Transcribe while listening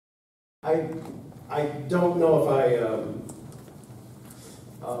I don't know if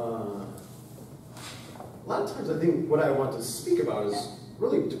a lot of times I think what I want to speak about is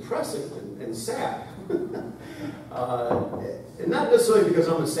really depressing and sad. And not necessarily because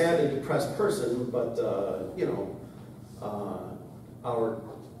I'm a sad and depressed person, but our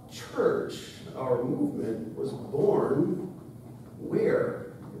church, our movement was born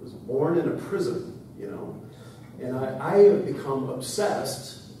where? It was born in a prison, And I have become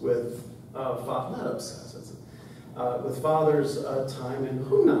obsessed with, not obsessed, with Father's time in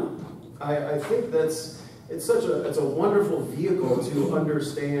Hunan. I think it's a wonderful vehicle to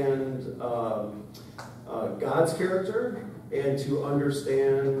understand God's character and to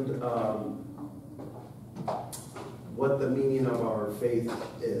understand what the meaning of our faith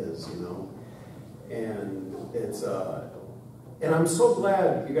is, And it's and I'm so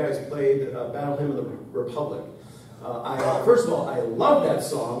glad you guys played Battle Hymn of the Republic. First of all, I love that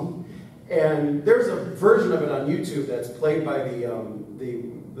song, and there's a version of it on YouTube that's played by the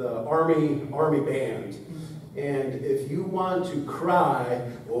army band. And if you want to cry,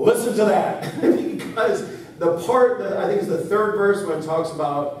 listen to that, because the part that I think is the third verse when it talks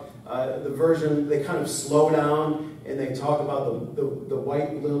about the version, they kind of slow down and they talk about the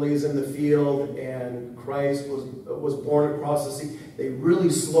white lilies in the field and Christ was born across the sea. They really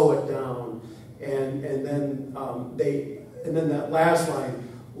slow it down, and then that last line,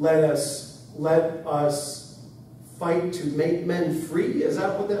 let us fight to make men free. Is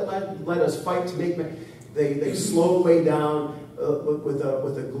that what that line? Let us fight to make men. They slow way down with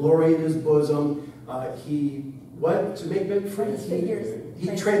a glory in his bosom. To make men free?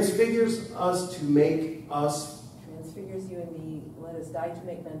 He transfigures us to make us. Transfigures you and me. Let us die to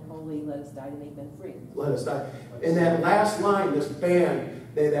make men holy. Let us die to make men free. Let us die. In that last line, this band,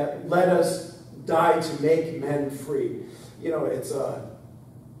 that let us die to make men free.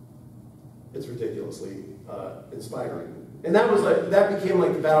 It's ridiculously inspiring. And that became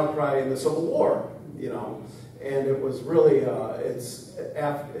like the battle cry in the Civil War. And it was really,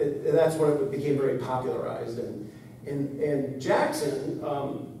 that's when it became very popularized. And Jackson,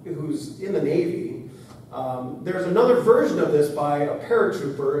 who's in the Navy, there's another version of this by a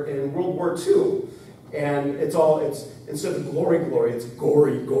paratrooper in World War II. And it's instead of glory, it's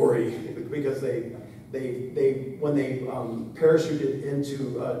gory, because when they parachuted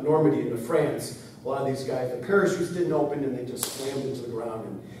into Normandy, into France, a lot of these guys, the parachutes didn't open and they just slammed into the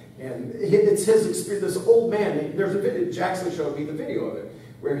ground. And it's his experience. This old man, there's a video, Jackson showed me the video of it,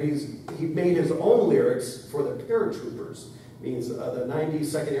 where he made his own lyrics for the paratroopers, means the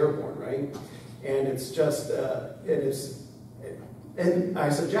 92nd Airborne, right? And it's just, and I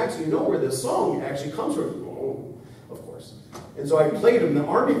said, Jackson, you know where this song actually comes from? Oh, of course. And so I played him the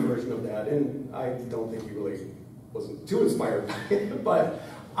Army version of that, and I don't think he really wasn't too inspired by it, but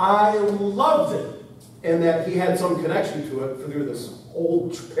I loved it, and that he had some connection to it through this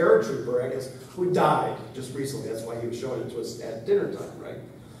old paratrooper, I guess, who died just recently. That's why he was showing it to us at dinner time, right?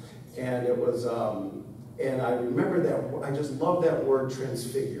 And it was, and I remember that, I just love that word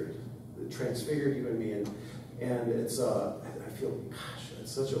transfigured. It transfigured you and me, and it's, I feel, gosh,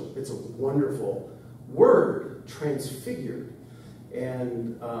 it's a wonderful word, transfigured.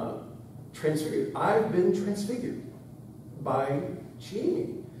 And transfigured, I've been transfigured by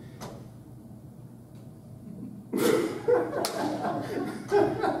Jamie.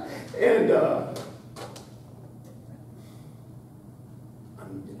 And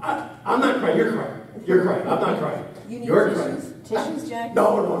I'm not crying. You're crying. You're crying. I'm not crying. You're tissues? crying. Tissues, Jack?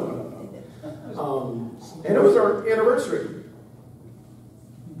 No. And it was our anniversary.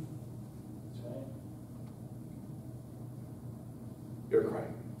 You're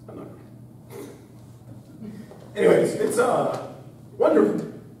crying. I'm not crying. Anyways, it's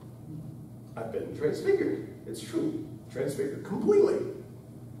wonderful. I've been transfigured. It's true. Transfigured completely.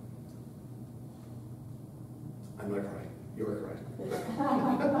 I'm not crying. You're crying.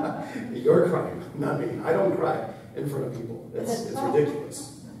 You're crying, not me. I don't cry in front of people. It's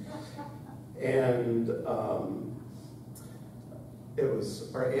ridiculous. And it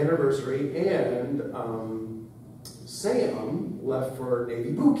was our anniversary, and Sam left for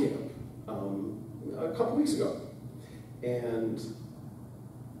Navy boot camp a couple weeks ago. And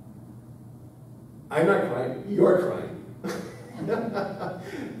I'm not crying, you're crying.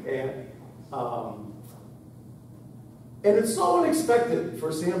 And it's so unexpected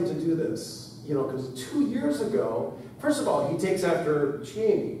for Sam to do this, because 2 years ago, first of all, he takes after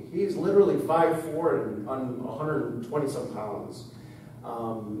Jamie. He's literally 5'4" and on 120-some pounds.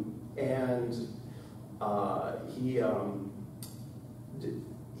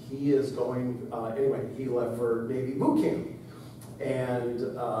 He is going, anyway, he left for Navy boot camp. And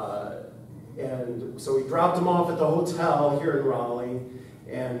And so we dropped him off at the hotel here in Raleigh,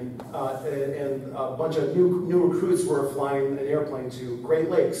 and a bunch of new recruits were flying an airplane to Great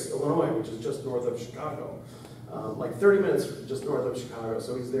Lakes, Illinois, which is just north of Chicago, like 30 minutes just north of Chicago.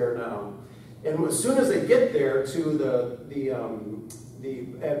 So he's there now. And as soon as they get there to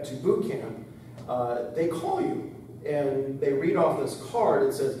to boot camp, they call you and they read off this card.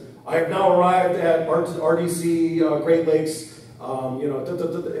 It says, "I have now arrived at RDC Great Lakes."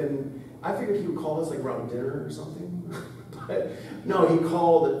 And I figured he would call us like around dinner or something. But no, he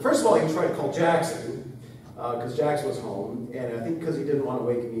called. First of all, he tried to call Jackson because Jackson was home, and I think because he didn't want to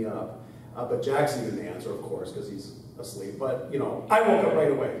wake me up. But Jackson didn't answer, of course, because he's asleep. But I woke up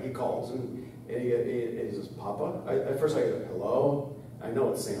right away. He calls and he says, "Papa." At first I go, "Hello." I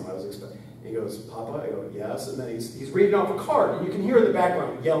know it's Sam. I was expecting. He goes, "Papa?" I go, "Yes." And then he's reading off a card, and you can hear in the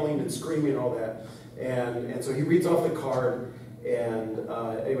background yelling and screaming and all that. And so he reads off the card, and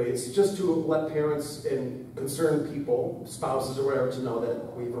anyway, it's just to let parents and concerned people, spouses or whatever, to know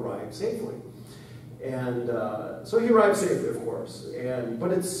that we've arrived safely. And so he arrived safely, of course.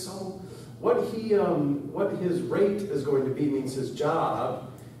 But it's so what his rate is going to be means his job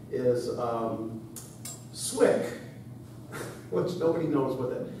is SWIC, which nobody knows what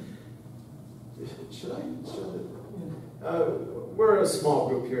that. Should I? We're a small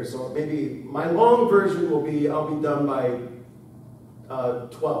group here, so maybe my long version will be I'll be done by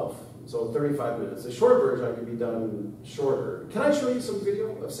 12, so 35 minutes. The short version I can be done shorter. Can I show you some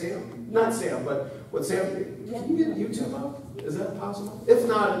video of Sam? Not Sam, but what Sam. Can you get YouTube up? Is that possible? If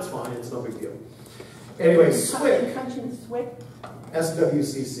not, it's fine. It's no big deal. Anyway, SWIC. SWIC.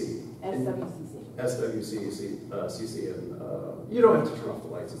 SWCC. SWCC. SWCC, and you don't have to turn off the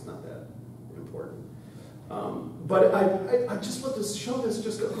lights. It's not that important. But I just want to show this.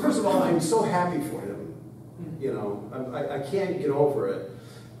 Just first of all, I'm so happy for him. I can't get over it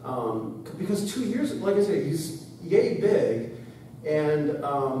because 2 years, like I said, he's yay big, and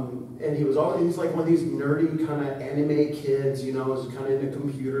he's like one of these nerdy kind of anime kids, is kind of into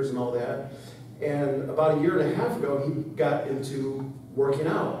computers and all that. And about a year and a half ago, he got into working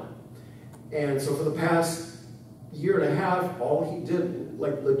out. And so for the past year and a half, all he did,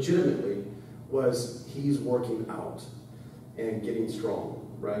 like legitimately, was he's working out and getting strong,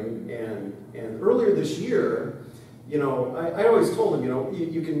 right? And earlier this year, I always told him,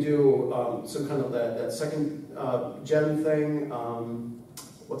 you can do some kind of that second gen thing.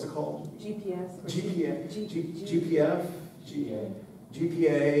 What's it called? GPS.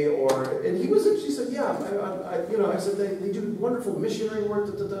 GPA, and he said, yeah, I said, they do wonderful missionary work,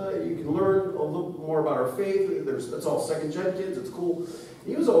 you can learn a little more about our faith, it's all second gen kids, it's cool.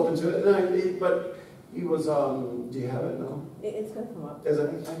 He was open to it, but he was, do you have it now? It's going to come up. Is it?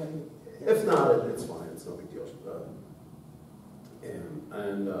 If not, it's fine, it's no big deal.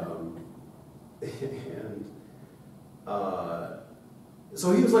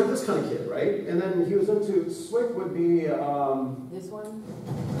 So he was like this kind of kid, right? And then he was into SWIC would be this one?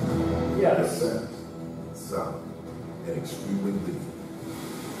 Yes. Sound and extremely lethal.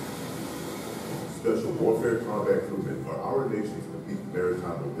 Special warfare combat crewmen are our nation's elite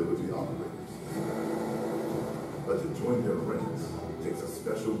maritime mobility operators. But to join their ranks takes a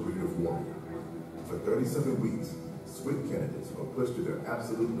special breed of warrior. For 37 weeks, SWIC candidates are pushed to their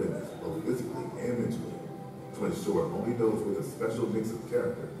absolute limits, both physically and mentally, to ensure only those with a special mix of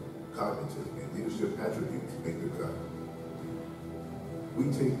character, cognitive, and leadership attributes make the cut. We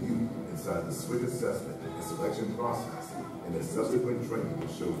take you inside the SWIC assessment and selection process, and the subsequent training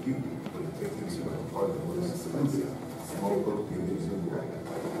will show you what it takes to become a part of the Williams Solution, small boat units in the world.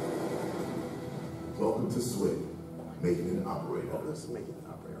 Welcome to SWIC, Making an Operator. Oh, this is Making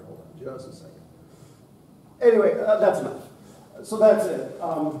an Operator. Hold on just a second. Anyway, that's enough. So that's it.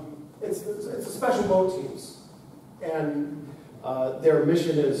 It's a special boat teams. And their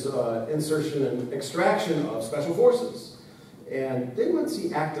mission is insertion and extraction of special forces. And didn't one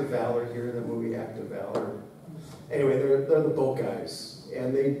see Act of Valor here in the movie Act of Valor? Anyway, they're the boat guys.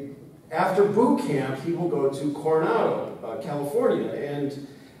 And after boot camp, he will go to Coronado, California. And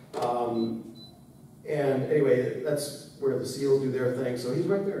anyway, that's where the SEALs do their thing. So he's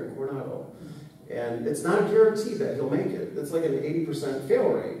right there in Coronado. And it's not a guarantee that he'll make it. It's like an 80% fail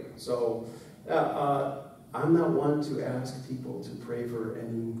rate. So I'm not one to ask people to pray for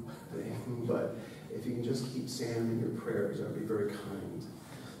anything, but if you can just keep Sam in your prayers, that would be very kind.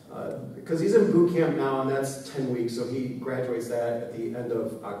 Because he's in boot camp now, and that's 10 weeks, so he graduates that at the end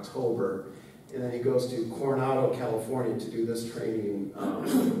of October. And then he goes to Coronado, California to do this training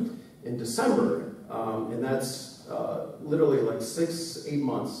in December. And that's literally like 6-8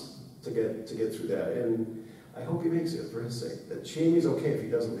 months to get through that. And I hope he makes it for his sake. That Jamie's okay if he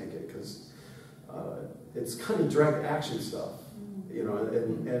doesn't make it, because it's kind of direct action stuff, you know,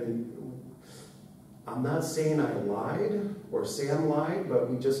 and I'm not saying I lied or Sam lied, but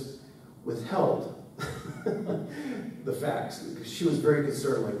we just withheld the facts because she was very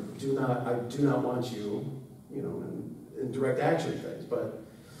concerned, like, I do not want you, you know, in direct action things. But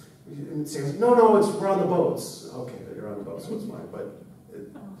and Sam's, no, we're on the boats. Okay, you're on the boat, so it's fine. But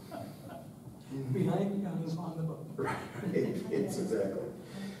behind the guns on the boat. Right, it's exactly.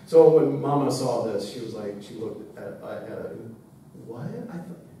 So when Mama saw this, she was like, she looked at it, what? I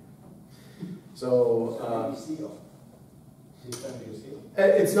thought. So.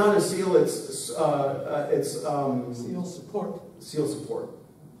 It's not a seal. It's seal support. Seal support.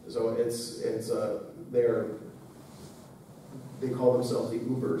 So it's they call themselves the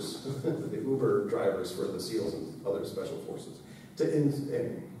Ubers, the Uber drivers for the SEALs and other special forces.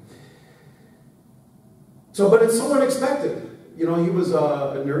 So, but it's so unexpected. You know, he was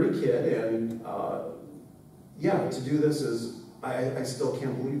a nerdy kid, and yeah, to do this is I still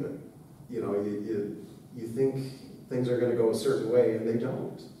can't believe it. You know, you think things are going to go a certain way, and they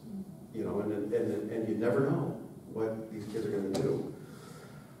don't. You know, and you never know what these kids are going to do.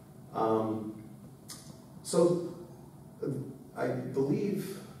 So I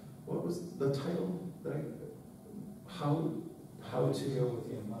believe, what was the title? How to deal with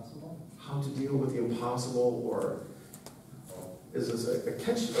the impossible? How to deal with the impossible, or is this a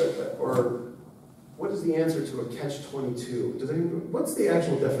catch, or what is the answer to a catch-22? What's the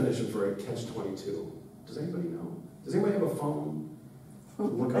actual definition for a catch-22? Does anybody know? Does anybody have a phone?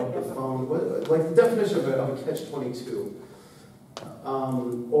 Look up the phone. Like the definition of a catch-22.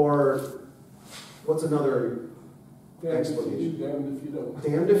 Or what's another explanation? Damned if you don't.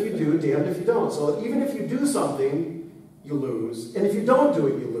 Damned if you do, damned if you don't. So even if you do something, you lose. And if you don't do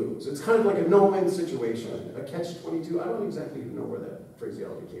it, you lose. It's kind of like a no-win situation. A catch-22. I don't exactly even know where that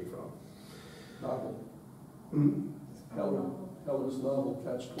phraseology came from. Novel. Hmm? Keller's novel,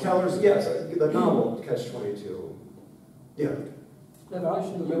 Catch-22. Keller's, yes, the novel Catch-22. Yeah.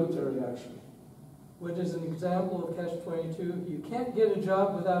 Definition of military action. Which is an example of catch-22. You can't get a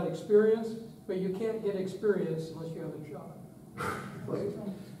job without experience, but you can't get experience unless you have a job.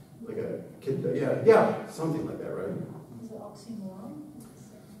 like a kid, yeah, something like that, right? Is it oxymoron?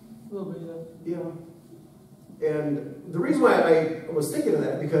 A little bit of that. Yeah. And the reason why I was thinking of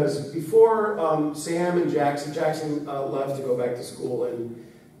that, because before Sam and Jackson left to go back to school, and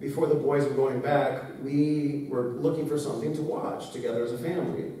before the boys were going back, we were looking for something to watch together as a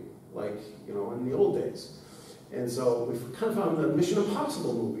family, like, you know, in the old days. And so we kind of found the Mission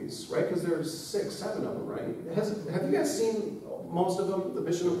Impossible movies, right? Because there's 6, 7 of them, right? Have you guys seen most of them, the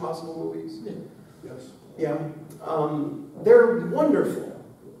Mission Impossible movies? Yeah. Yes. Yeah. They're wonderful.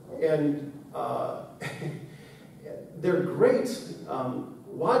 And they're great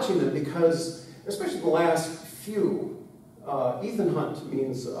watching them because, especially the last few, Ethan Hunt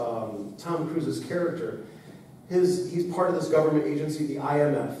means Tom Cruise's character. He's part of this government agency, the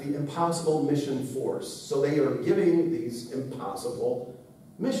IMF, the Impossible Mission Force. So they are giving these impossible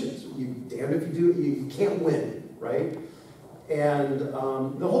missions. You damn if you do, you can't win, right? And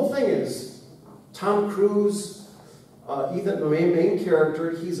the whole thing is, Tom Cruise, Ethan, the main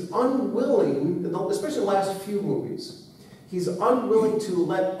character, he's unwilling, especially the last few movies, he's unwilling to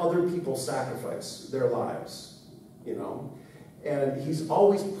let other people sacrifice their lives, you know? And he's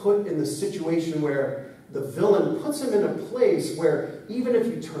always put in the situation where the villain puts him in a place where even if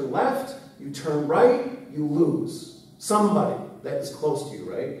you turn left, you turn right, you lose somebody that is close to you,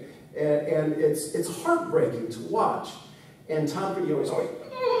 right? And it's heartbreaking to watch. And Tom Cruise, you know, he's always,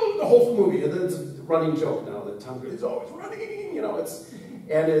 the whole movie, it's a running joke now that Tom Cruise is always running, you know,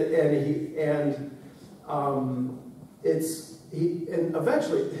 and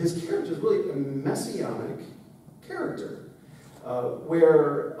eventually his character is really a messianic character,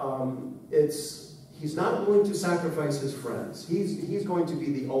 where he's not willing to sacrifice his friends. He's going to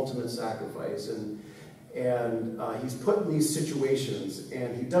be the ultimate sacrifice, and he's put in these situations,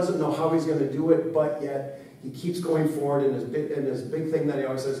 and he doesn't know how he's going to do it, but yet he keeps going forward. And his big thing that he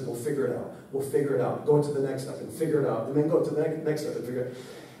always says, "We'll figure it out. We'll figure it out. Go to the next step and figure it out, and then go to the next step and figure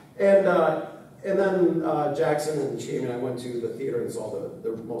it out." And then Jackson and Jamie and I went to the theater and saw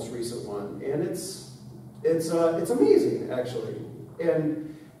the most recent one, and it's amazing actually,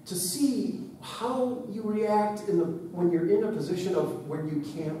 and to see how you react when you're in a position of where you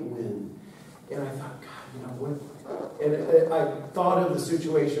can't win. And I thought, God, you know what? And I thought of the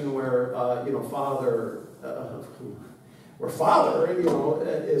situation where you know, father, you know,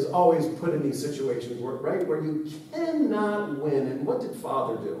 is always put in these situations where you cannot win. And what did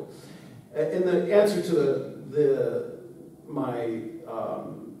father do? And the answer to my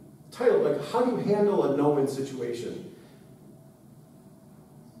title, like, how do you handle a no-win situation?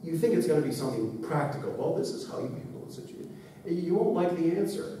 You think it's going to be something practical. Well, this is how you handle a situation. You won't like the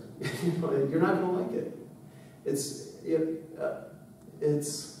answer. You're not going to like it.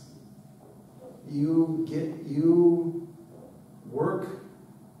 You work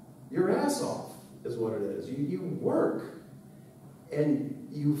your ass off, is what it is. You work, and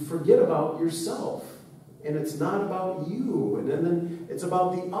you forget about yourself, and it's not about you, and then it's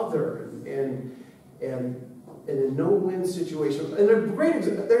about the other, and in a no-win situation. And a great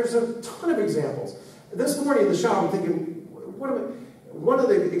example. There's a ton of examples. This morning in the shower, I'm thinking, one of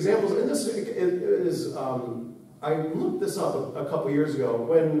the examples, and this is I looked this up a couple years ago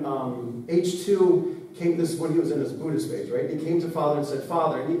when H2 came. This is when he was in his Buddhist phase, right? He came to Father and said,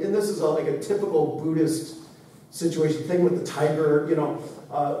 "Father," and this is like a typical Buddhist situation thing with the tiger.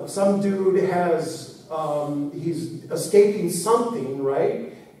 Some dude has he's escaping something,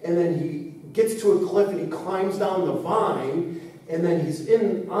 right? And then he gets to a cliff and he climbs down the vine, and then he's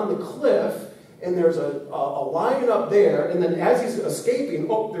on the cliff. And there's a lion up there, and then as he's escaping,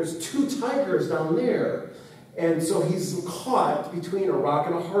 there's two tigers down there. And so he's caught between a rock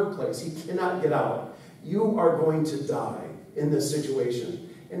and a hard place. He cannot get out. You are going to die in this situation.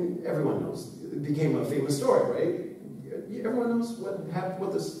 And everyone knows. It became a famous story, right? Everyone knows what happened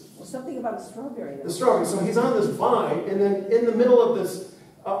with this. Well, something about a strawberry. The strawberry. So he's on this vine, and then in the middle of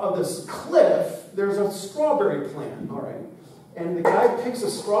this cliff, there's a strawberry plant, all right? And the guy picks a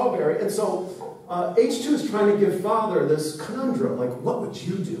strawberry, and so H2 is trying to give Father this conundrum, like, what would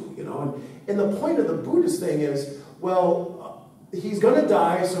you do? And the point of the Buddhist thing is, well, he's going to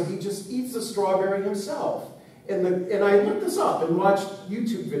die, so he just eats the strawberry himself. And I looked this up and watched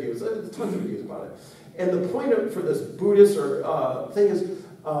YouTube videos, tons of videos about it. And the point for this Buddhist thing is,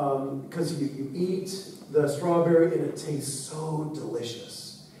 because you eat the strawberry and it tastes so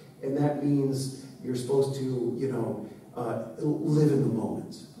delicious, and that means you're supposed to, live in the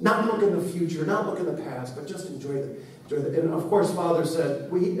moment. Not look in the future, not look in the past, but just enjoy the. And of course, Father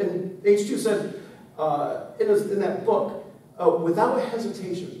said, and H2 said in that book, without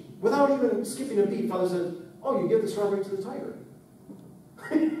hesitation, without even skipping a beat, Father said, "Oh, you give the strawberry to the tiger."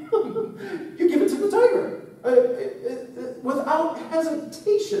 You give it to the tiger. Without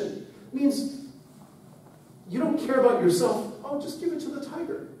hesitation means you don't care about yourself. Oh, just give it to the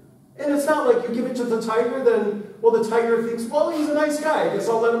tiger. And it's not like you give it to the tiger, then, well, the tiger thinks, well, he's a nice guy, I guess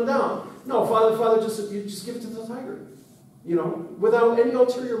I'll let him down. No, Father, you just give it to the tiger, without any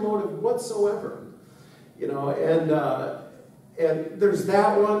ulterior motive whatsoever. And there's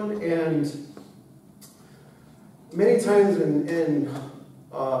that one, and many times in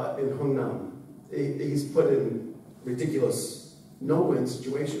Hungnam, he's put in ridiculous no-win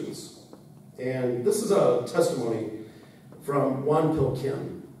situations. And this is a testimony from Wan Pil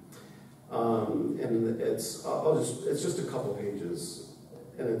Kim. And it's just a couple pages,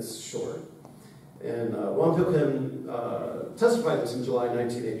 and it's short. And Wan Pil Kim testified this in July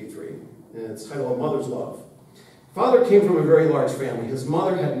 1983, and it's titled "A Mother's Love." Father came from a very large family. His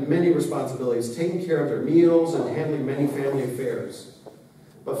mother had many responsibilities, taking care of their meals and handling many family affairs.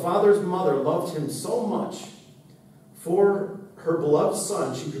 But Father's mother loved him so much. For her beloved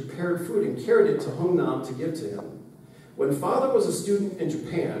son, she prepared food and carried it to Hungnam to give to him. When Father was a student in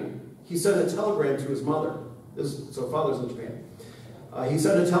Japan, he sent a telegram to his mother. So Father's in Japan. He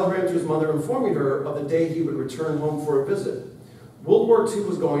sent a telegram to his mother informing her of the day he would return home for a visit. World War II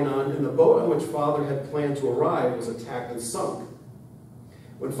was going on, and the boat on which Father had planned to arrive was attacked and sunk.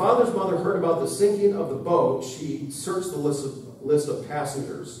 When Father's mother heard about the sinking of the boat, she searched the list of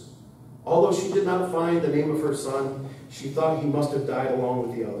passengers. Although she did not find the name of her son, she thought he must have died along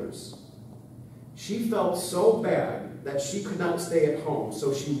with the others. She felt so bad that she could not stay at home,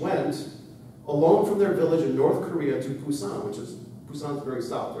 so she went alone from their village in North Korea to Busan's very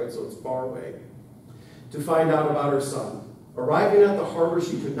south, right? So it's far away, to find out about her son. Arriving at the harbor,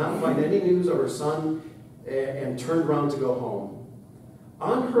 she could not find any news of her son and turned around to go home.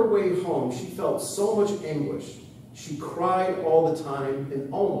 On her way home, she felt so much anguish. She cried all the time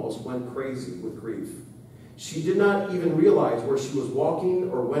and almost went crazy with grief. She did not even realize where she was walking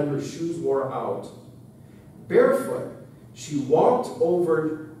or when her shoes wore out. Barefoot, she walked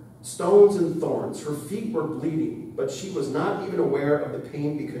over stones and thorns. Her feet were bleeding, but she was not even aware of the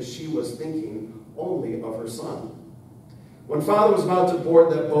pain because she was thinking only of her son. When Father was about to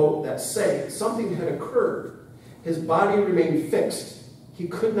board that boat that sank, something had occurred. His body remained fixed. He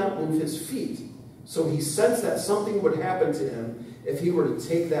could not move his feet. So he sensed that something would happen to him if he were to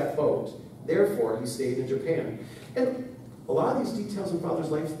take that boat. Therefore, he stayed in Japan. And a lot of these details in Father's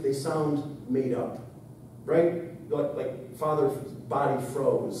life, they sound made up, right? Like Father's body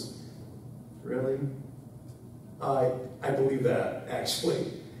froze. Really? I believe that,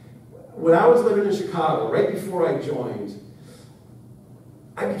 actually. When I was living in Chicago, right before I joined,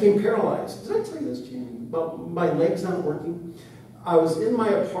 I became paralyzed. Did I tell you this, Jamie? About my legs not working? I was in my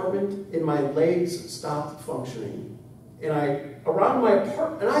apartment and my legs stopped functioning. And around my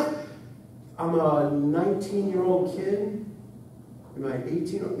apartment, and I'm a 19-year-old kid. Am I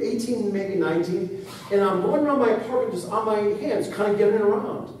 18? 18, maybe 19. And I'm going around my apartment just on my hands, kind of getting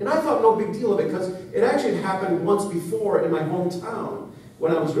around. And I thought no big deal of it because it actually happened once before in my hometown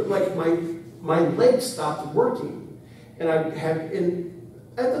when I was like my legs stopped working, and at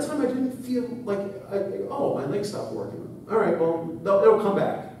the time I didn't feel like oh, my legs stopped working. All right, well it'll come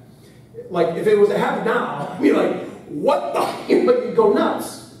back. Like if it was to happen now, I'd be like, what the? You'd go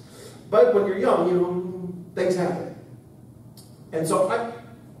nuts. But when you're young, things happen. And so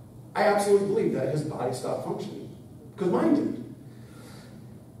I absolutely believe that his body stopped functioning, because mine did.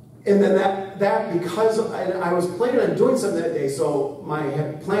 And then that because I was planning on doing something that day, so my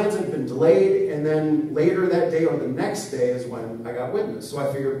plans had been delayed, and then later that day or the next day is when I got witness. So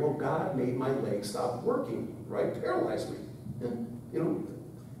I figured, well, God made my legs stop working, right? Paralyzed me. And,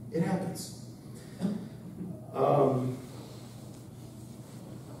 it happens.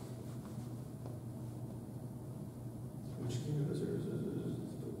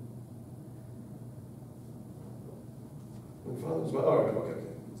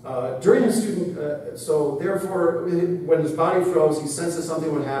 During the student, so therefore, when his body froze, he sensed that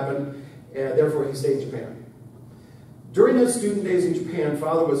something would happen, and therefore he stayed in Japan. During his student days in Japan,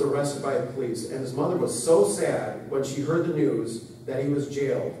 father was arrested by the police, and his mother was so sad when she heard the news that he was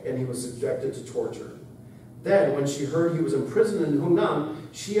jailed and he was subjected to torture. Then, when she heard he was imprisoned in Hungnam,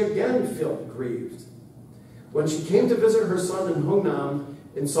 she again felt grieved. When she came to visit her son in Hungnam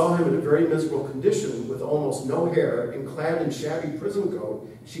and saw him in a very miserable condition with almost no hair and clad in shabby prison coat,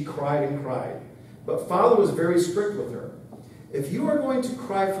 she cried and cried. But father was very strict with her. If you are going to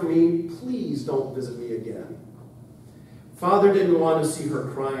cry for me, please don't visit me again. Father didn't want to see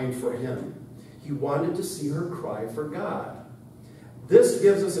her crying for him. He wanted to see her cry for God. This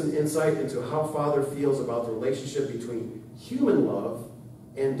gives us an insight into how Father feels about the relationship between human love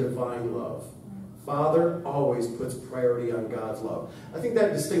and divine love. Father always puts priority on God's love. I think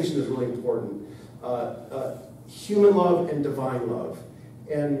that distinction is really important. Human love and divine love.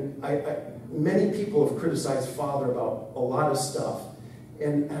 And many people have criticized Father about a lot of stuff.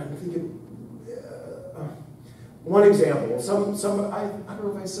 And I'm thinking, one example, I don't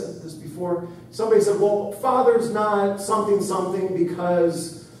know if I said this before, somebody said, well, Father's not something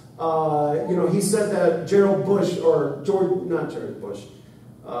because, he said that Gerald Bush, or not Gerald Bush,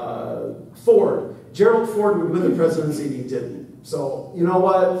 Gerald Ford would win the presidency and he didn't. So, you know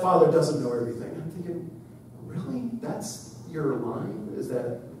what? Father doesn't know everything. I'm thinking, really? That's your line? Is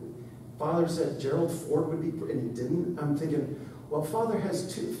that Father said Gerald Ford would be, and he didn't? I'm thinking, well, Father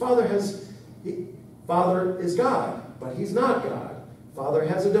is God, but he's not God. Father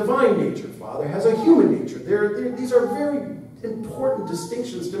has a divine nature. Father has a human nature. These are very important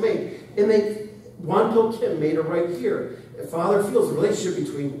distinctions to make. And Won-Pil Kim made it right here. Father feels about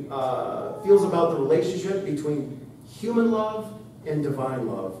the relationship between human love and divine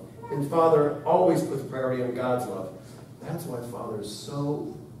love. And Father always puts priority on God's love. That's why Father is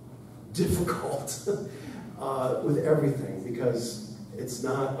so difficult with everything, because it's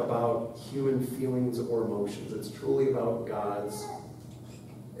not about human feelings or emotions. It's truly about God's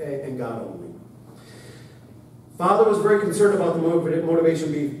and God only. Father was very concerned about the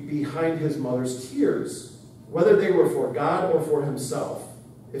motivation behind his mother's tears, whether they were for God or for himself.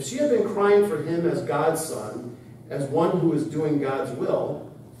 If she had been crying for him as God's son, as one who is doing God's will,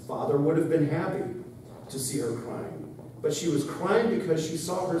 Father would have been happy to see her crying. But she was crying because she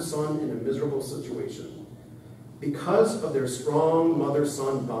saw her son in a miserable situation. Because of their strong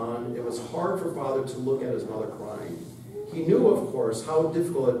mother-son bond, it was hard for Father to look at his mother crying. He knew, of course, how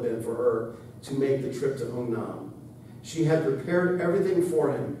difficult it had been for her to make the trip to Hungnam. She had prepared everything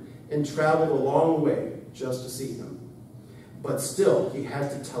for him and traveled a long way just to see him. But still, he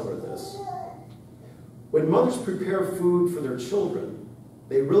had to tell her this. When mothers prepare food for their children,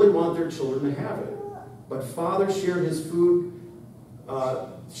 they really want their children to have it. But Father shared the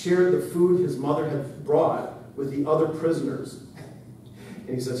food his mother had brought with the other prisoners.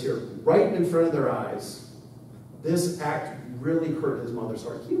 And he says here, right in front of their eyes. This act really hurt his mother's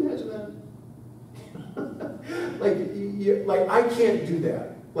heart. Can you imagine that? like I can't do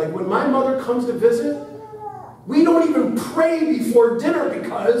that. Like when my mother comes to visit, we don't even pray before dinner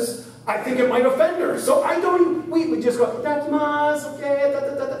because I think it might offend her. So I don't even, we just go, that's mas, okay,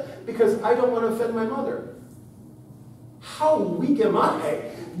 because I don't want to offend my mother. how weak am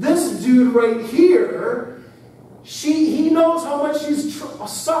I? This dude right here, he knows how much she's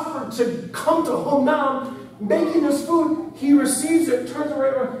suffered to come to Honam, making this food. He receives it, turns it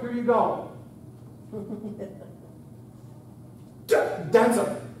right around, here you go. That's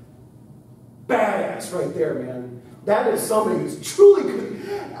a badass right there, man. That is somebody who's truly good.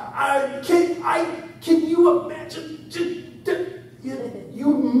 Can you imagine?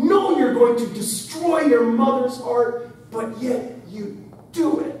 You know you're going to destroy your mother's heart, but yet you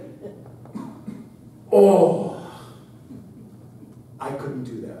do it. Oh, I couldn't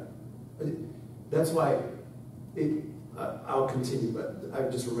do that. That's why I'll continue, but I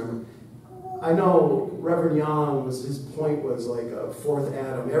just remember. I know Reverend Young, his point was like a fourth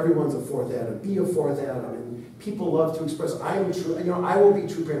Adam. Everyone's a fourth Adam. Be a fourth Adam. And people love to express, I am true, I will be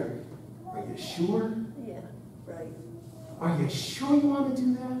true parent. Are you sure? Yeah, right. Are you sure you want to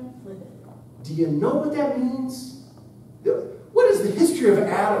do that? Do you know what that means? What is the history of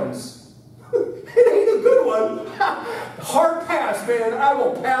Adams? It ain't a good one. Hard pass, man. I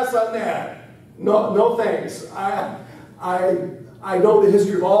will pass on that. No thanks. I know the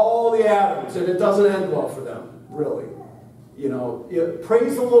history of all the Adams, and it doesn't end well for them, really. You know,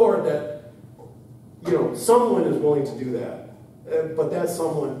 praise the Lord that, you know, someone is willing to do that. But that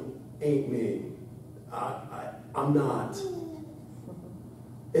someone ain't me. I'm not.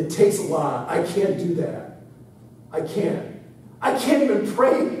 It takes a lot. I can't do that. I can't. I can't even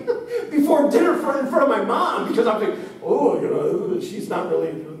pray before dinner in front of my mom because I'm thinking, oh, you know, she's not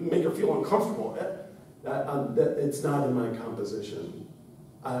really, make her feel uncomfortable. It's not in my composition.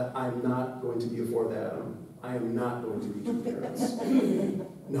 I'm not going to be a fourth Adam. I am not going to be two parents.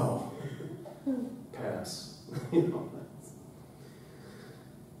 No. Pass. You know.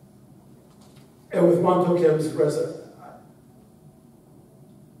 And with Mom Kim's rest,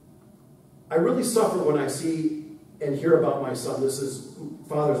 I really suffer when I see and hear about my son. This is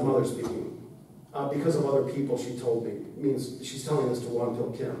father's mother speaking. Because of other people, she told me. It means she's telling this to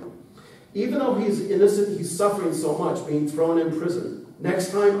Won Kim. Even though he's innocent, he's suffering so much, being thrown in prison.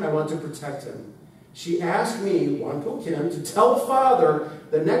 Next time, I want to protect him. She asked me, Won Kim, to tell father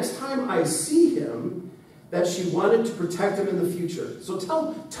the next time I see him that she wanted to protect him in the future. So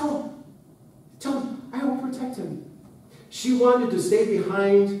tell him, I will protect him. She wanted to stay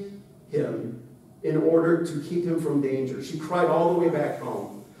behind him in order to keep him from danger. She cried all the way back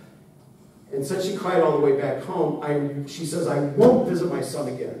home. And since she cried all the way back home, she says, I won't visit my son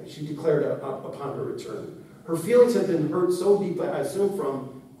again. She declared upon her return. Her feelings had been hurt so deeply, I assume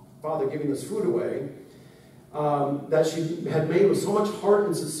from father giving this food away, that she had made with so much heart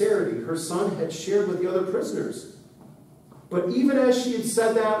and sincerity. Her son had shared with the other prisoners. But even as she had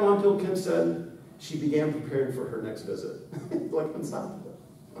said that, Won Kim said, she began preparing for her next visit. Like unstoppable.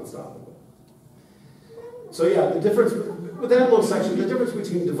 Unstoppable. So yeah, the difference, with that little section, the difference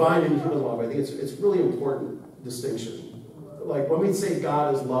between divine and human love, I think it's really important distinction. Like when we say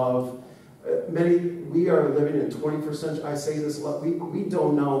God is love, we are living in 21st century, I say this, we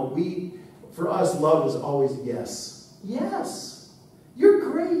don't know. For us, love is always yes. Yes. You're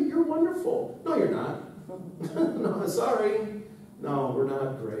great, you're wonderful. No, you're not. No, sorry. No, we're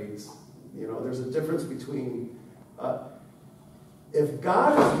not great. You know, there's a difference between, if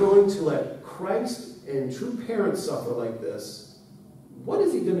God is willing to let Christ and true parents suffer like this, what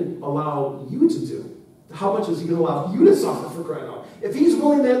is he going to allow you to do? How much is he going to allow you to suffer for crying out? If he's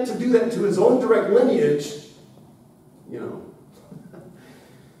willing to do that to his own direct lineage, you know.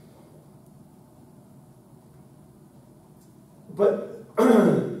 But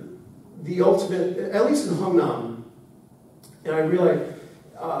the ultimate, at least in Hungnam, and I realize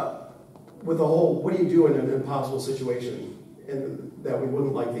with the whole, what do you do in an impossible situation, and that we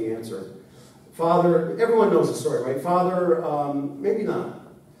wouldn't like the answer. Father, everyone knows the story, right? Father, maybe not.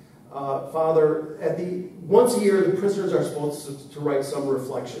 Father, once a year, the prisoners are supposed to write some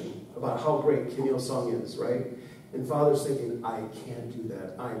reflection about how great Kim Il-sung is, right? And Father's thinking, I can't do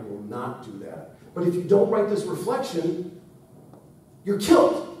that. I will not do that. But if you don't write this reflection, you're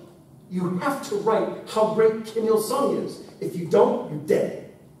killed. You have to write how great Kim Il-sung is. If you don't, you're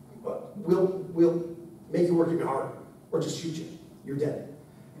dead. We'll make you work even harder, or just shoot you. You're dead.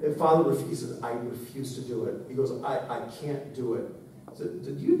 And Father refuses. I refuse to do it. He goes, I can't do it. So,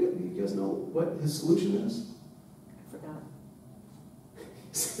 did you guys know what his solution is? I forgot. He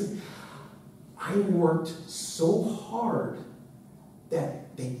said, I worked so hard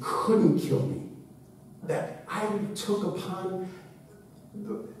that they couldn't kill me. That I took upon,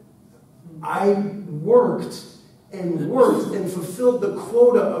 I worked and fulfilled the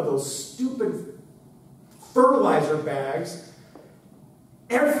quota of those stupid fertilizer bags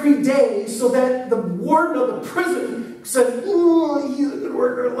every day so that the warden of the prison said, he's a good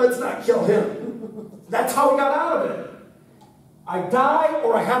worker, let's not kill him. That's how we got out of it. I die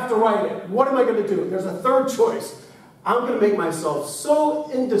or I have to write it. What am I going to do? There's a third choice. I'm going to make myself so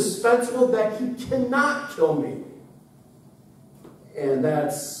indispensable that he cannot kill me. And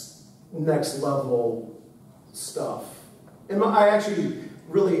that's next level stuff. And I actually,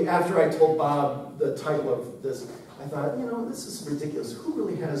 really, after I told Bob the title of this, I thought, this is ridiculous. Who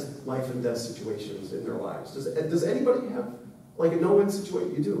really has life and death situations in their lives? Does anybody have, like, a no-win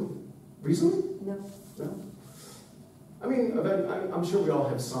situation? You do? Recently? No. No? I mean, I'm sure we all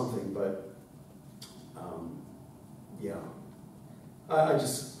have something, but, yeah. I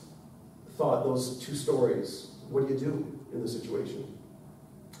just thought those two stories, what do you do in the situation?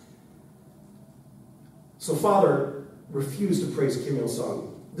 So Father refused to praise Kim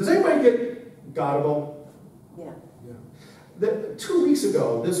Il-sung. Does anybody get Godable? Yeah. 2 weeks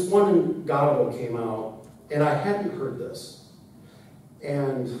ago, this one in Godable came out, and I hadn't heard this.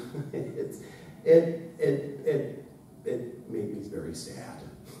 And it made me very sad.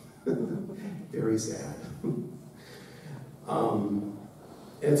 Very sad. And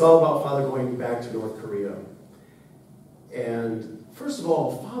it's all about Father going back to North Korea. And first of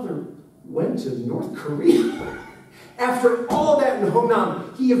all, Father went to North Korea. After all that in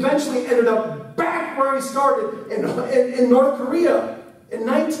Hongnam, he eventually ended up back where he started in North Korea in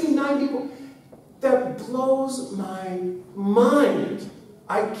 1991. That blows my mind.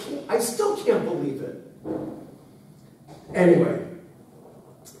 I still can't believe it. Anyway,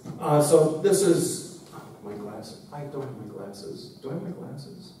 so this is my glasses. I don't have my glasses. Do I have my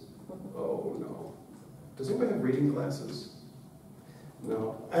glasses? Oh no. Does anybody have reading glasses?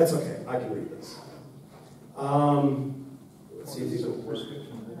 No, that's okay. I can read this. Let's see if these will work. Are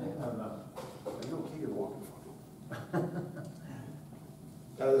you okay? You're walking fine.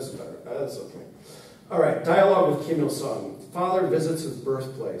 This is better. That's okay. All right, dialogue with Kim Il-sung. Father visits his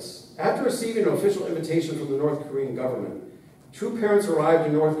birthplace. After receiving an official invitation from the North Korean government, True parents arrived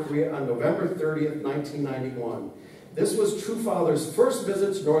in North Korea on November 30th, 1991. This was True Father's first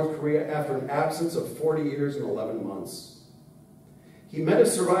visit to North Korea after an absence of 40 years and 11 months. He met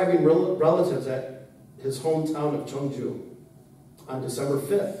his surviving relatives at his hometown of Cheongju on December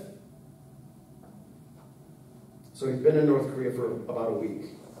 5th. So he'd been in North Korea for about a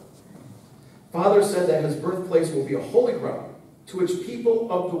week. Father said that his birthplace will be a holy ground to which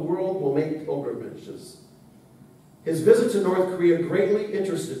people of the world will make pilgrimages. His visit to North Korea greatly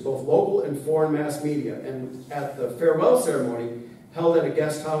interested both local and foreign mass media, and at the farewell ceremony held at a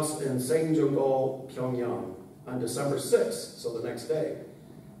guest house in Sangjeongol, Pyongyang on December 6th, so the next day,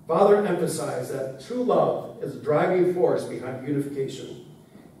 Father emphasized that true love is a driving force behind unification.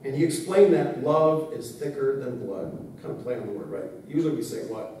 And he explained that love is thicker than blood. Kind of play on the word, right? Usually we say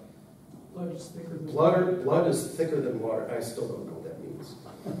what? Blood is thicker than water. Blood is thicker than water. I still don't know what that means.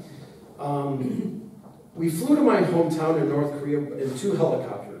 We flew to my hometown in North Korea in 2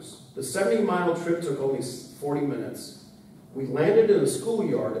 helicopters. The 70-mile trip took only 40 minutes. We landed in a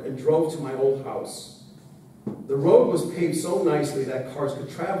schoolyard and drove to my old house. The road was paved so nicely that cars could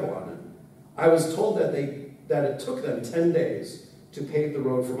travel on it. I was told that it took them 10 days to pave the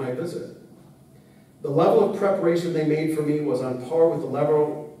road for my visit. The level of preparation they made for me was on par with the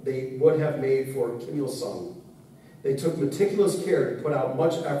level they would have made for Kim Il-sung. They took meticulous care to put out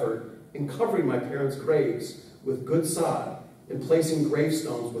much effort in covering my parents' graves with good sod and placing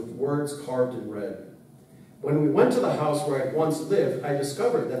gravestones with words carved in red. When we went to the house where I once lived, I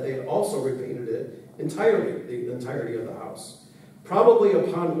discovered that they had also repainted it entirely, the entirety of the house, probably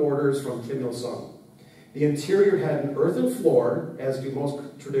upon orders from Kim Il-sung. The interior had an earthen floor, as do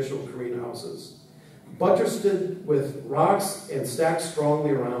most traditional Korean houses, buttressed with rocks and stacked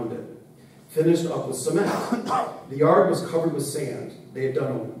strongly around it, finished up with cement. The yard was covered with sand. They had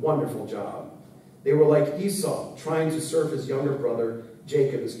done a wonderful job. They were like Esau, trying to serve his younger brother,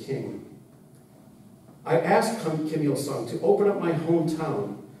 Jacob, as king. I asked Kim Il-sung to open up my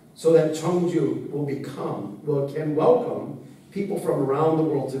hometown so that Cheongju can welcome people from around the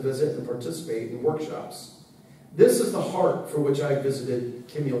world to visit and participate in workshops. This is the heart for which I visited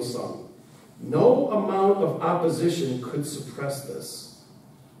Kim Il-sung. No amount of opposition could suppress this.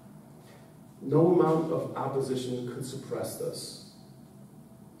 No amount of opposition could suppress this.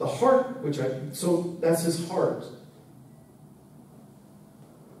 The heart, so that's his heart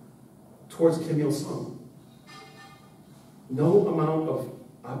towards Kim Il-sung. No amount of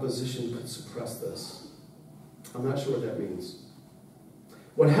opposition could suppress this. I'm not sure what that means.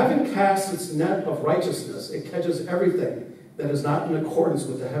 When heaven casts its net of righteousness, it catches everything that is not in accordance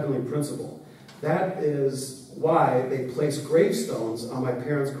with the heavenly principle. That is why they placed gravestones on my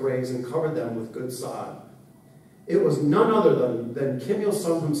parents' graves and covered them with good sod. It was none other than Kim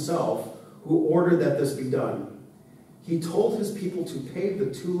Il-sung himself who ordered that this be done. He told his people to pave the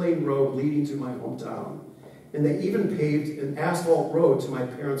 2-lane road leading to my hometown, and they even paved an asphalt road to my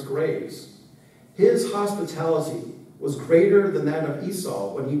parents' graves. His hospitality was greater than that of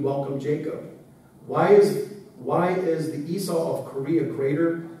Esau when he welcomed Jacob. Why is the Esau of Korea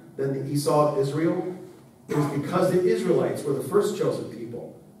greater than the Esau of Israel? It is because the Israelites were the first chosen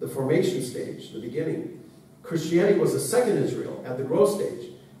people, the formation stage, the beginning. Christianity was the second Israel at the growth stage.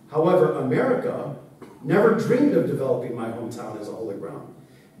 However, America never dreamed of developing my hometown as a holy ground.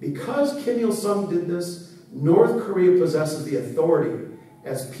 Because Kim Il-sung did this, North Korea possesses the authority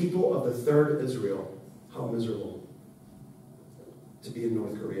as people of the third Israel. How miserable to be in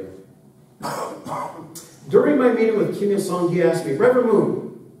North Korea. During my meeting with Kim Il-sung, he asked me, Reverend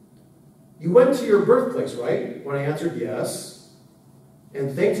Moon, you went to your birthplace, right? When I answered yes,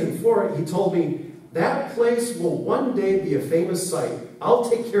 and thanked him for it, he told me, that place will one day be a famous site. I'll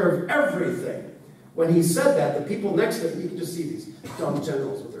take care of everything. When he said that, the people next to him, you can just see these dumb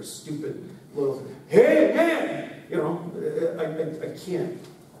generals with their stupid little, hey, man! You know, I can't.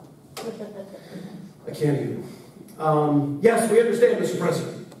 I can't even. Yes, we understand, Mr.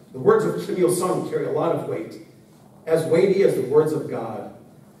 President. The words of Kim Il-sung carry a lot of weight, as weighty as the words of God.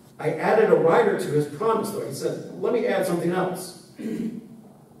 I added a rider to his promise, though. He said, let me add something else.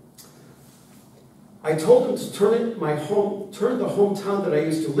 I told him to turn the hometown that I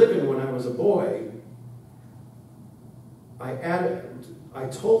used to live in when I was a boy. I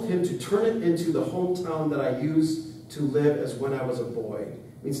told him to turn it into the hometown that I used to live as when I was a boy.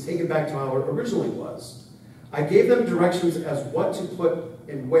 It means take it back to how it originally was. I gave them directions as what to put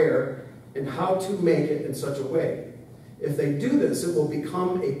and where and how to make it in such a way. If they do this, it will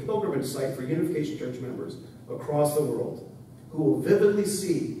become a pilgrimage site for Unification Church members across the world who will vividly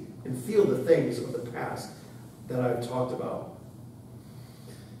see and feel the things of the past that I've talked about.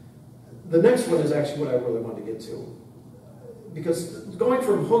 The next one is actually what I really want to get to. Because going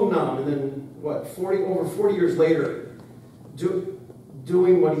from Hungnam and then, what, over 40 years later,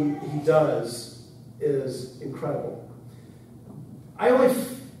 doing what he does is incredible. I only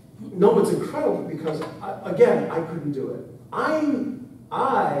know it's incredible because, again, I couldn't do it. I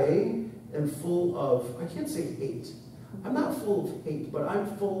am full of, I can't say hate. I'm not full of hate, but I'm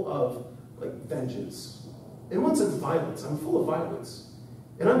full of, like, vengeance. In one sense, violence. I'm full of violence.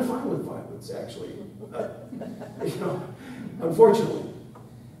 And I'm fine with violence, actually. You know, unfortunately.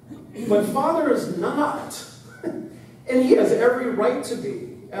 But Father is not. And he has every right to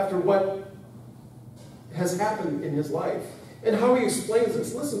be after what has happened in his life. And how he explains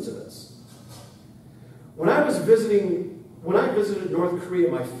this. Listen to this. When I visited North Korea,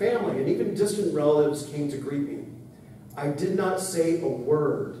 my family and even distant relatives came to greet me. I did not say a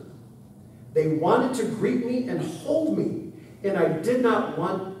word. They wanted to greet me and hold me, and I did not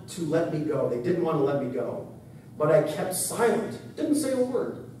want to let me go. They didn't want to let me go. But I kept silent, didn't say a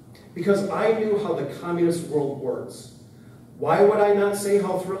word, because I knew how the communist world works. Why would I not say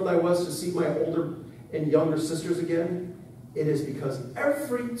how thrilled I was to see my older and younger sisters again? It is because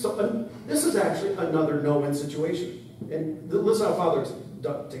this is actually another no-win situation. And listen how Father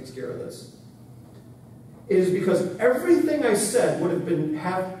takes care of this. It is because everything I said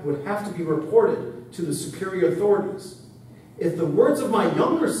would have to be reported to the superior authorities. If the words of my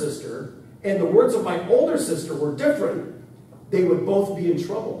younger sister and the words of my older sister were different, they would both be in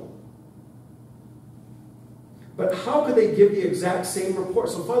trouble. But how could they give the exact same report?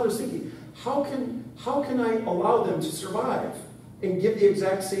 So Father's thinking, how can I allow them to survive and give the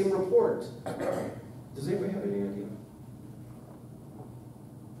exact same report? Does anybody have any idea?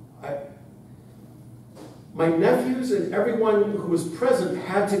 My nephews and everyone who was present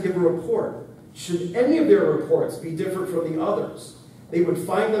had to give a report. Should any of their reports be different from the others, they would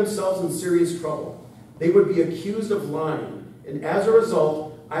find themselves in serious trouble. They would be accused of lying, and as a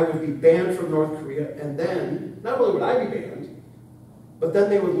result, I would be banned from North Korea, and then, not only would I be banned, but then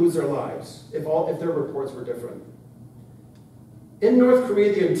they would lose their lives if their reports were different. In North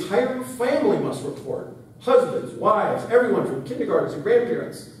Korea, the entire family must report. Husbands, wives, everyone from kindergartens and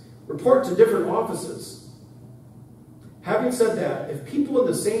grandparents report to different offices. Having said that, if people in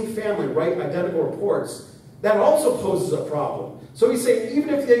the same family write identical reports, that also poses a problem. So he's saying even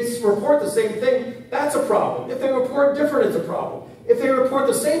if they report the same thing, that's a problem. If they report different, it's a problem. If they report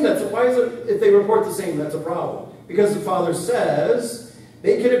the same, if they report the same, that's a problem. Because the Father says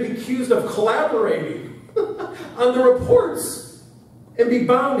they can be accused of collaborating on the reports and be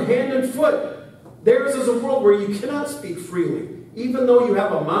bound hand and foot. Theirs is a world where you cannot speak freely, even though you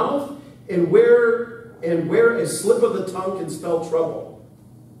have a mouth and where a slip of the tongue can spell trouble.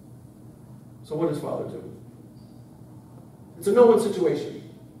 So what does Father do? It's a no-win situation.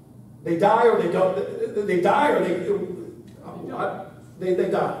 They die or they don't. They die or they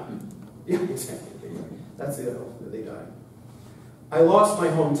die. Yeah, exactly. That's the other. They die. I lost my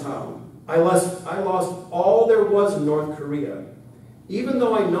hometown. I lost all there was in North Korea. Even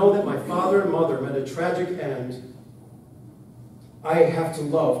though I know that my father and mother met a tragic end, I have to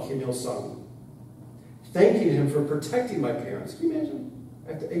love Kim Il-sung, thanking him for protecting my parents. Can you imagine?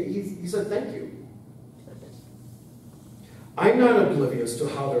 He said thank you. I'm not oblivious to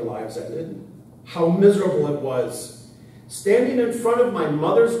how their lives ended, how miserable it was. Standing in front of my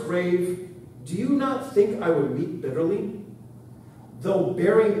mother's grave, do you not think I would weep bitterly? Though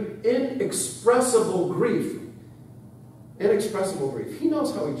bearing inexpressible grief. Inexpressible grief. He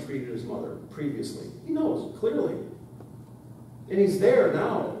knows how he treated his mother previously. He knows, clearly. And he's there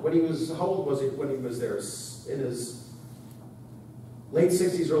now. When he was, how old was he when he was there? In his late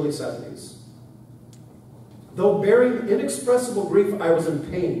 60s, early 70s. Though bearing inexpressible grief, I was in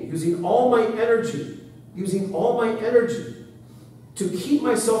pain, using all my energy to keep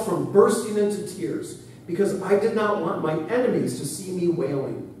myself from bursting into tears, because I did not want my enemies to see me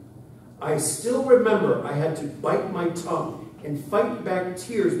wailing. I still remember I had to bite my tongue and fight back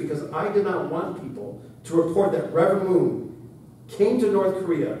tears because I did not want people to report that Reverend Moon came to North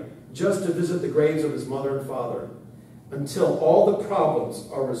Korea just to visit the graves of his mother and father. Until all the problems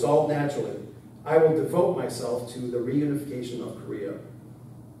are resolved naturally, I will devote myself to the reunification of Korea.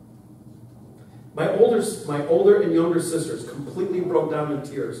 My older and younger sisters completely broke down in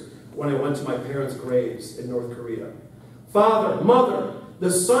tears when I went to my parents' graves in North Korea. Father, mother,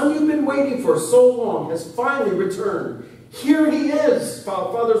 the son you've been waiting for so long has finally returned. Here he is.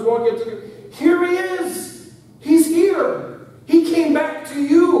 Father's walking up to the... Here he is. He's here. He came back to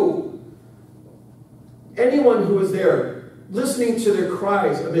you. Anyone who was there, listening to their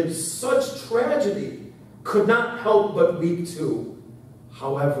cries amid such tragedy, could not help but weep too.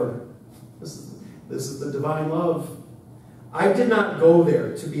 However, this is the divine love. I did not go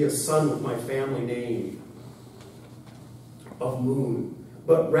there to be a son with my family name of Moon,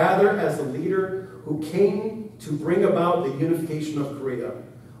 but rather as the leader who came to bring about the unification of Korea.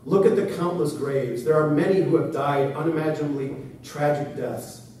 Look at the countless graves. There are many who have died unimaginably tragic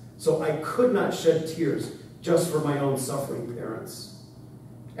deaths. So I could not shed tears just for my own suffering parents.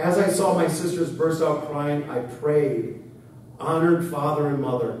 As I saw my sisters burst out crying, I prayed, honored father and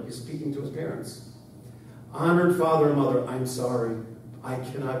mother. He's speaking to his parents. Honored father and mother, I'm sorry. I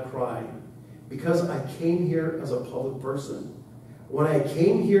cannot cry because I came here as a public person. When I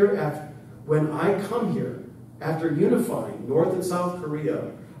come here after unifying North and South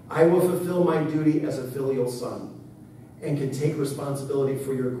Korea, I will fulfill my duty as a filial son and can take responsibility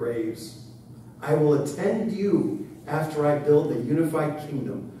for your graves. I will attend you after I build the unified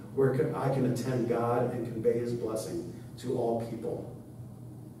kingdom where I can attend God and convey his blessing to all people.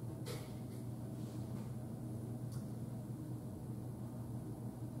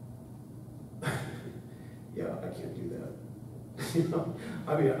 Yeah, I can't do that. You know,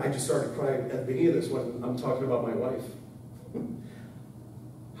 I mean, I just started crying at the beginning of this when I'm talking about my wife.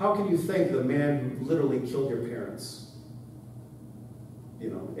 How can you thank the man who literally killed your parents?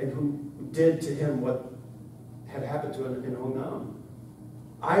 You know, and who did to him what had happened to him in Hongnam?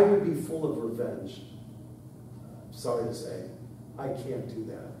 I would be full of revenge. Sorry to say, I can't do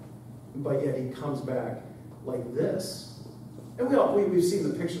that. But yet he comes back like this. And we've seen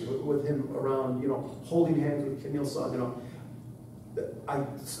the pictures with him around, you know, holding hands with Kim Il-sung, you know. I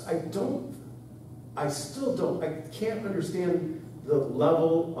can't understand the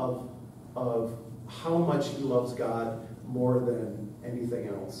level of how much he loves God more than anything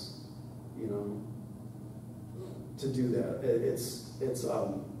else, you know, to do that.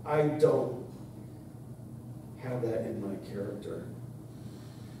 I don't have that in my character.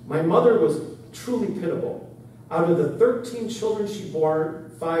 My mother was truly pitiable. Out of the 13 children she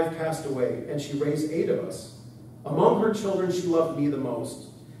bore, 5 passed away, and she raised 8 of us. Among her children, she loved me the most.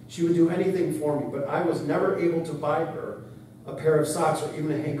 She would do anything for me, but I was never able to buy her a pair of socks or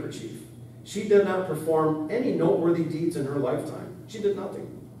even a handkerchief. She did not perform any noteworthy deeds in her lifetime. She did nothing.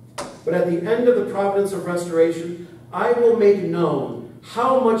 But at the end of the providence of restoration, I will make known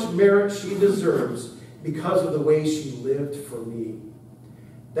how much merit she deserves because of the way she lived for me.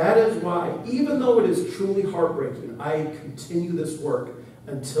 That is why, even though it is truly heartbreaking, I continue this work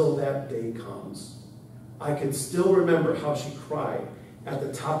until that day comes. I can still remember how she cried at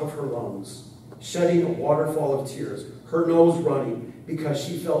the top of her lungs, shedding a waterfall of tears, her nose running because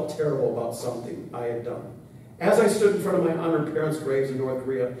she felt terrible about something I had done. As I stood in front of my honored parents' graves in North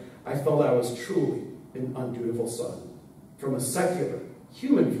Korea, I felt I was truly an undutiful son. From a secular,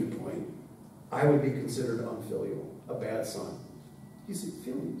 human viewpoint, I would be considered unfilial. a bad son. You see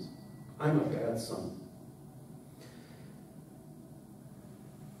feelings. I'm a bad son.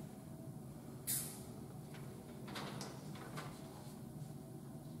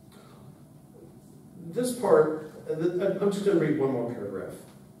 This part, I'm just going to read one more paragraph.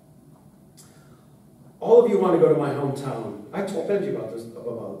 All of you want to go to my hometown. I told Benji about this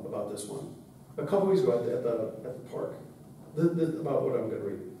one a couple weeks ago at the park, about what I'm going to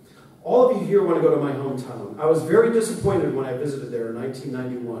read. All of you here want to go to my hometown. I was very disappointed when I visited there in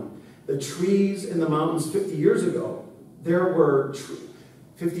 1991. The trees in the mountains 50 years ago, before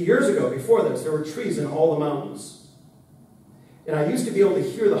this, there were trees in all the mountains. And I used to be able to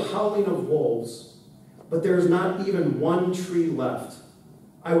hear the howling of wolves, but there's not even one tree left.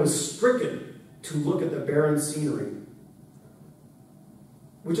 I was stricken to look at the barren scenery.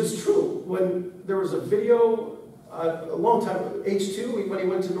 Which is true. When there was a video a long time ago, H2, when he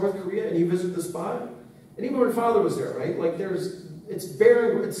went to North Korea and he visited the spot, and even when Father was there, right? Like it's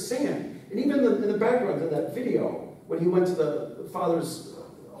barren, it's sand. And even in the background of that video, when he went to the Father's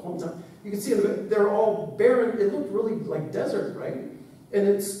hometown, you can see they're all barren. It looked really like desert, right? And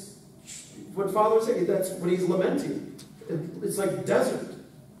it's what Father was saying, that's what he's lamenting. It's like desert.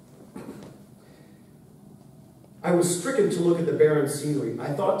 I was stricken to look at the barren scenery.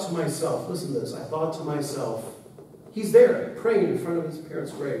 I thought to myself, listen to this, I thought to myself, he's there praying in front of his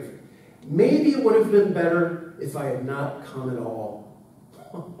parents' grave. Maybe it would have been better if I had not come at all.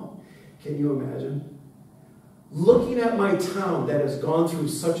 Can you imagine? Looking at my town that has gone through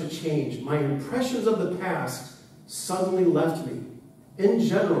such a change, my impressions of the past suddenly left me. In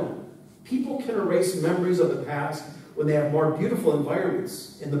general, people can erase memories of the past when they have more beautiful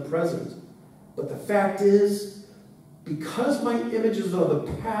environments in the present. But the fact is, because my images of the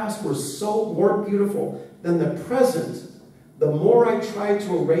past were so more beautiful than the present, the more I tried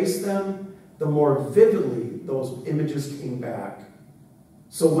to erase them, the more vividly those images came back.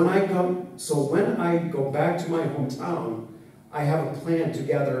 So when I go back to my hometown, I have a plan to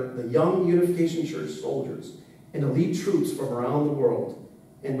gather the young Unification Church soldiers and elite troops from around the world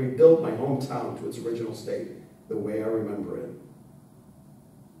and rebuild my hometown to its original state, the way I remember it.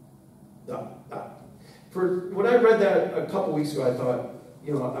 When I read that a couple weeks ago, I thought,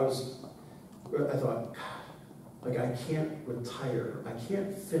 God, like I can't retire. I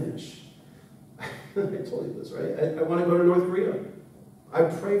can't finish. I told you this, right? I want to go to North Korea. I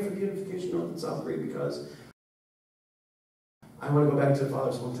pray for the unification of North and South Korea because I want to go back to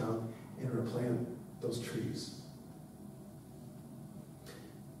Father's hometown and replant those trees.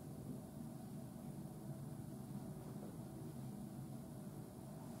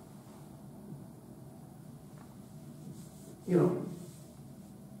 You know,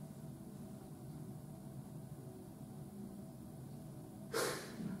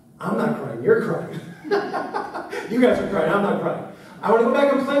 I'm not crying, you're crying. You guys are crying, I'm not crying. I want to go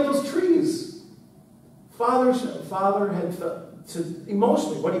back and plant those trees. Father had to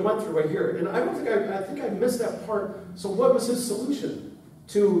emotionally what he went through right here. And I think I missed that part. So what was his solution?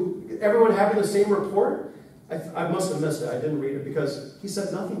 To everyone having the same report? I must have missed it. I didn't read it because he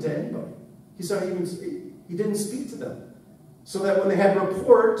said nothing to anybody. He didn't speak to them. So that when they had a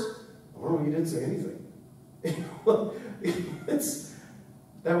report, oh, he didn't say anything.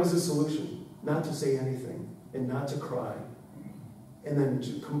 That was his solution, not to say anything and not to cry. And then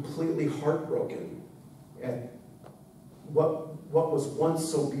completely heartbroken at what was once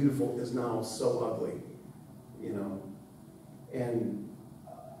so beautiful is now so ugly, you know. And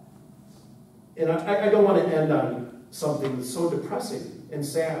I don't want to end on something that's so depressing and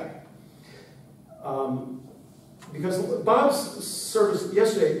sad. Because Bob's service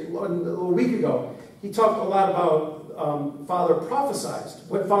yesterday, a week ago, he talked a lot about Father prophesized.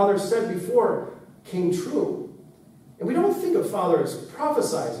 What Father said before came true. And we don't think of Father as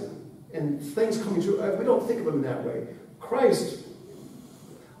prophesizing and things coming true. We don't think of him in that way. Christ,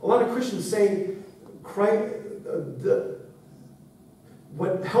 a lot of Christians say Christ, some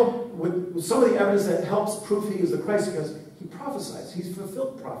of the evidence that helps prove he is the Christ because he prophesies. He's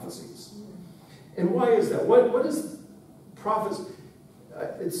fulfilled prophecies. And why is that? What is prophecy?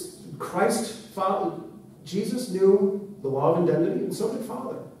 It's Christ, Father. Jesus knew the law of identity, and so did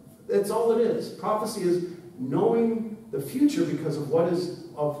Father. That's all it is. Prophecy is knowing the future because of what is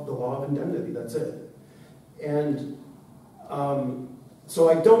of the law of identity. That's it. And so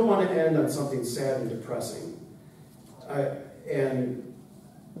I don't want to end on something sad and depressing. And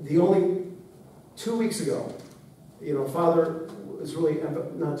the only 2 weeks ago, you know, Father is really,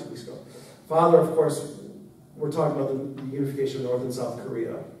 not 2 weeks ago. Father, of course, we're talking about the unification of North and South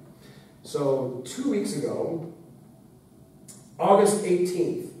Korea. So 2 weeks ago, August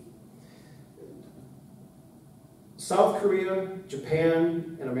 18th, South Korea,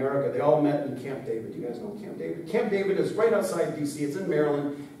 Japan, and America, they all met in Camp David. Do you guys know Camp David? Camp David is right outside D.C. It's in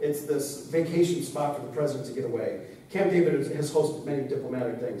Maryland. It's this vacation spot for the president to get away. Camp David has hosted many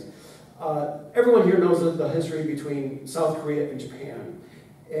diplomatic things. Everyone here knows the history between South Korea and Japan.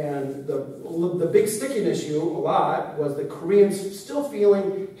 And the big sticking issue a lot was the Koreans still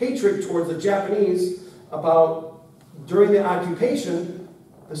feeling hatred towards the Japanese about, during the occupation,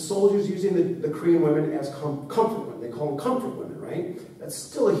 the soldiers using the Korean women as comfort women. They call them comfort women, right? That's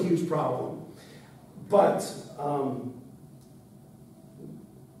still a huge problem. But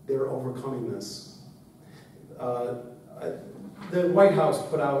they're overcoming this. The White House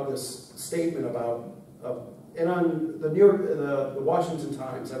put out this statement about, and on the Washington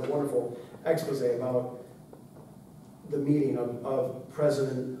Times had a wonderful expose about the meeting of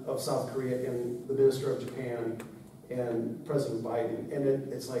President of South Korea and the Minister of Japan and President Biden. And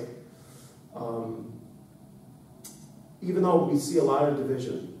it's like, even though we see a lot of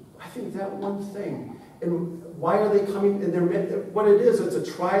division, I think that one thing, and why are they coming, and what it is, it's a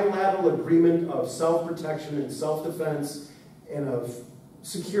trilateral agreement of self-protection and self-defense and of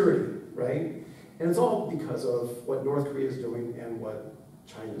security, right? And it's all because of what North Korea is doing and what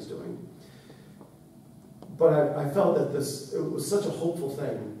China is doing. But I felt that it was such a hopeful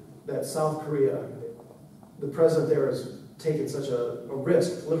thing that South Korea, the president there has taken such a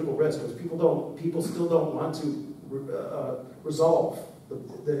risk, political risk, because people still don't want to resolve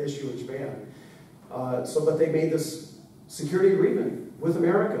the issue in Japan. But they made this security agreement with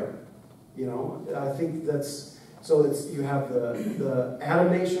America. You know, I think that's. So you have the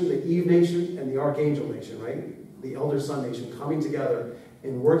Adam nation, the Eve nation, and the Archangel nation, right? The Elder Son nation coming together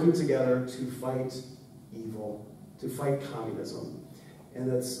and working together to fight evil, to fight communism.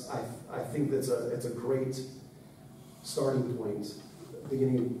 And I think it's a great starting point,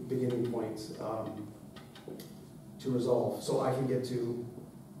 beginning point to resolve. So I can get to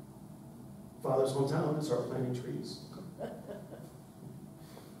Father's hometown and start planting trees.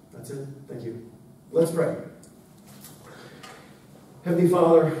 That's it. Thank you. Let's pray. Heavenly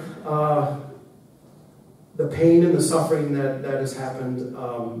Father, the pain and the suffering that has happened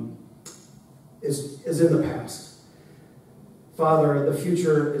is in the past. Father, the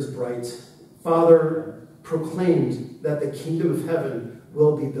future is bright. Father proclaimed that the kingdom of heaven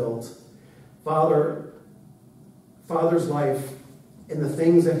will be built. Father's life and the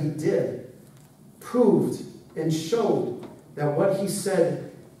things that he did proved and showed that what he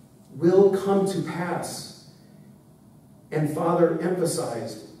said will come to pass. And Father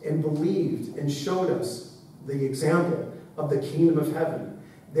emphasized and believed and showed us the example of the kingdom of heaven.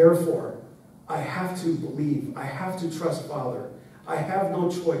 Therefore, I have to believe. I have to trust Father. I have no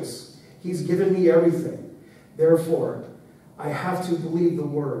choice. He's given me everything. Therefore, I have to believe the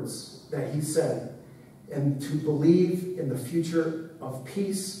words that he said and to believe in the future of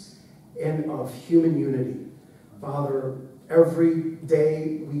peace and of human unity. Father, every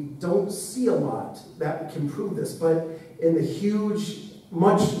day we don't see a lot that can prove this, but in the huge,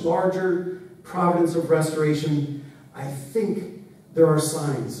 much larger providence of restoration, I think there are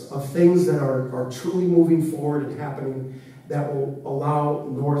signs of things that are truly moving forward and happening that will allow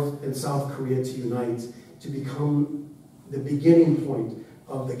North and South Korea to unite, to become the beginning point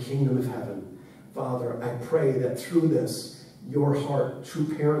of the kingdom of heaven. Father, I pray that through this, your heart, true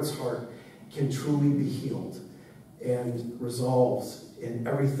parent's heart, can truly be healed and resolved, and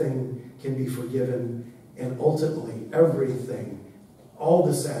everything can be forgiven. And ultimately, everything, all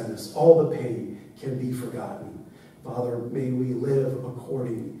the sadness, all the pain can be forgotten. Father, may we live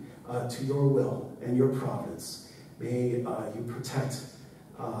according to your will and your providence. May you protect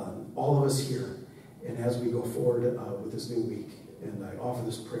all of us here. And as we go forward with this new week, and I offer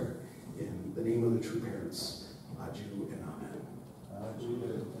this prayer in the name of the true parents, Jew and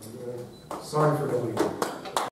Amen. Sorry for going.